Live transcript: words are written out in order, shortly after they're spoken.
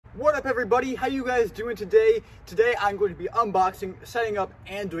What up everybody, how you guys doing today? Today I'm going to be unboxing, setting up,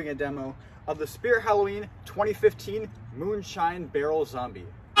 and doing a demo of the Spirit Halloween 2015 Moonshine Barrel Zombie.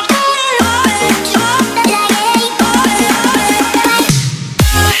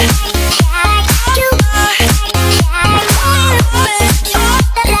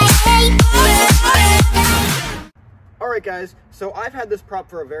 Alright guys, so I've had this prop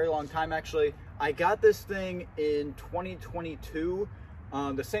for a very long time actually. I got this thing in 2022.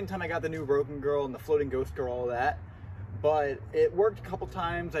 The same time I got the new Broken Girl and the Floating Ghost Girl, all that. But it worked a couple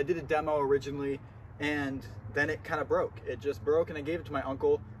times. I did a demo originally, and then it kind of broke. It just broke, and I gave it to my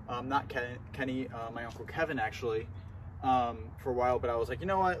uncle, not Kenny, my uncle Kevin actually, for a while. But I was like, you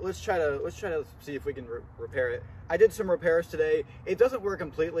know what? Let's try to see if we can repair it. I did some repairs today. It doesn't work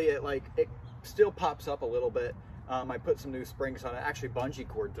completely. It still pops up a little bit. I put some new springs on it, actually bungee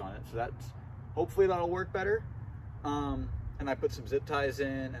cords on it, so hopefully that'll work better. And I put some zip ties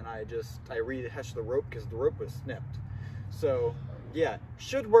in, and I rehashed the rope because the rope was snipped. So yeah,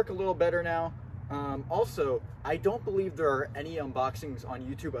 should work a little better now. Also, I don't believe there are any unboxings on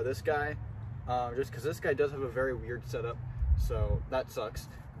YouTube of this guy, just because this guy does have a very weird setup, so that sucks.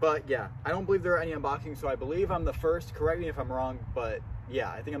 But yeah, I don't believe there are any unboxings, so I believe I'm the first. Correct me if I'm wrong, but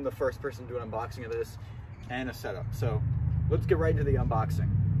yeah, I think I'm the first person to do an unboxing of this and a setup. So let's get right into the unboxing.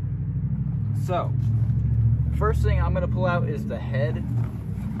 So first thing I'm going to pull out is the head,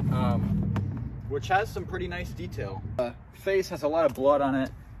 which has some pretty nice detail. The face has a lot of blood on it,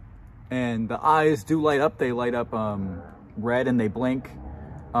 and the eyes do light up. They light up red and they blink.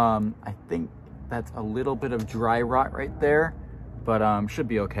 I think that's a little bit of dry rot right there, but should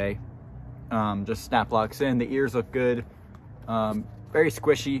be okay. Just snap locks in. The ears look good. Very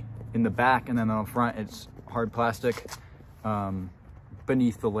squishy in the back, and then on the front it's hard plastic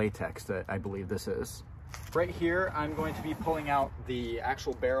beneath the latex that I believe this is. Right here, I'm going to be pulling out the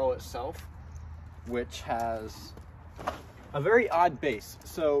actual barrel itself, which has a very odd base.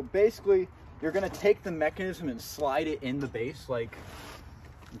 So basically, you're going to take the mechanism and slide it in the base. Like,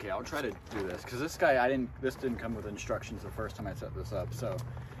 okay, I'll try to do this because this didn't come with instructions the first time I set this up. So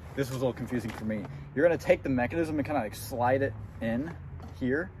this was a little confusing for me. You're going to take the mechanism and kind of like slide it in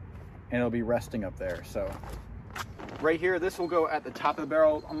here, and it'll be resting up there. So right here, this will go at the top of the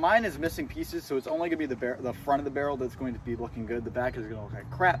barrel. Mine is missing pieces, so it's only gonna be the front of the barrel that's going to be looking good. The back is gonna look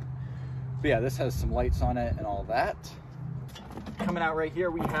like crap. But yeah, this has some lights on it and all that. Coming out right here,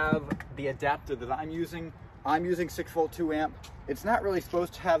 we have the adapter that I'm using. I'm using 6-volt 2 amp. It's not really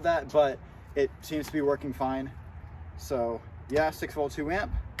supposed to have that, but it seems to be working fine. So yeah, 6-volt 2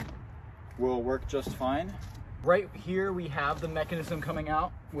 amp will work just fine. Right here, we have the mechanism coming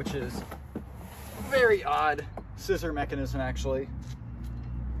out, which is very odd scissor mechanism actually.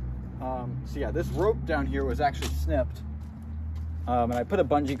 So yeah, this rope down here was actually snipped, and I put a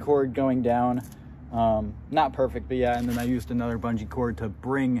bungee cord going down, not perfect, but yeah, and then I used another bungee cord to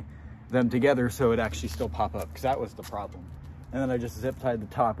bring them together so it actually still pop up, because that was the problem. And then I just zip tied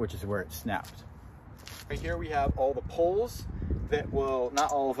the top, which is where it snapped. Right here we have all the poles that will,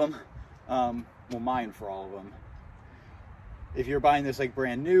 not all of them, well, mine for all of them. If you're buying this like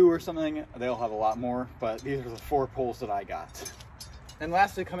brand new or something, they'll have a lot more, but these are the 4 poles that I got. And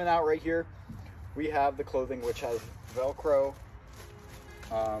lastly, coming out right here, we have the clothing, which has Velcro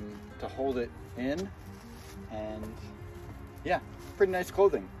to hold it in. And yeah, pretty nice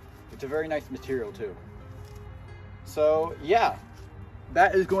clothing. It's a very nice material too. So yeah,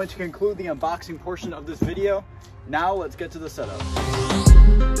 that is going to conclude the unboxing portion of this video. Now let's get to the setup.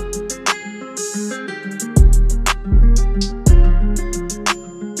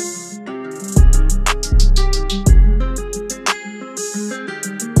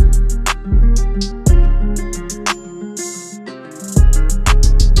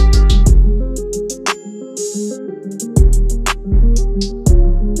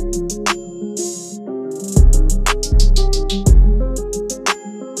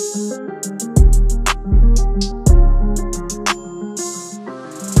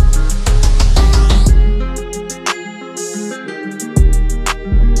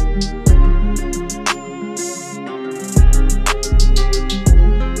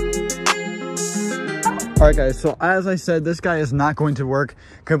 All right guys, so as I said, this guy is not going to work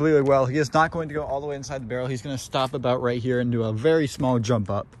completely well. He is not going to go all the way inside the barrel. He's going to stop about right here and do a very small jump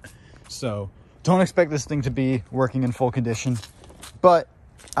up. So don't expect this thing to be working in full condition, but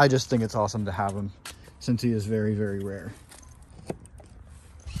I just think it's awesome to have him since he is very, very rare.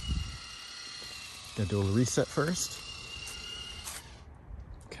 Gotta do a reset first.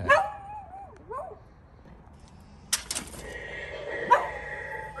 Okay.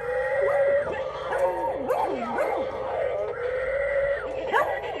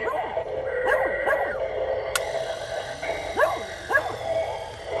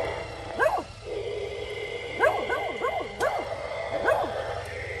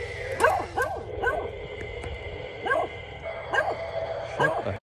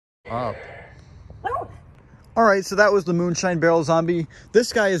 Shut the up. All right, so that was the Moonshine Barrel Zombie.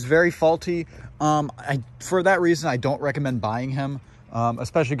 This guy is very faulty. For that reason, I don't recommend buying him,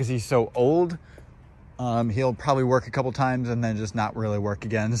 especially because he's so old. He'll probably work a couple times and then just not really work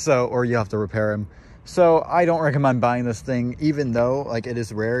again. So, or you have to repair him. So I don't recommend buying this thing, even though like it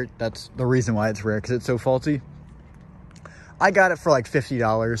is rare. That's the reason why it's rare, because it's so faulty. I got it for like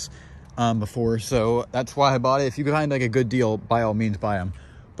 $50 before, so that's why I bought it. If you can find like a good deal, by all means buy them.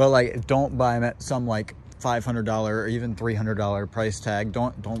 But like, don't buy them at some like $500 or even $300 price tag.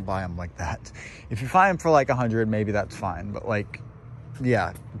 Don't buy them like that. If you find them for like 100, maybe that's fine. But like,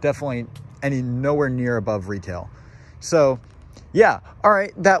 yeah, definitely nowhere near above retail. So yeah, all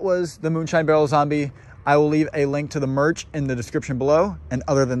right, that was the Moonshine Barrel Zombie. I will leave a link to the merch in the description below. And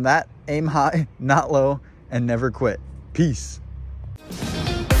other than that, aim high, not low, and never quit. Peace.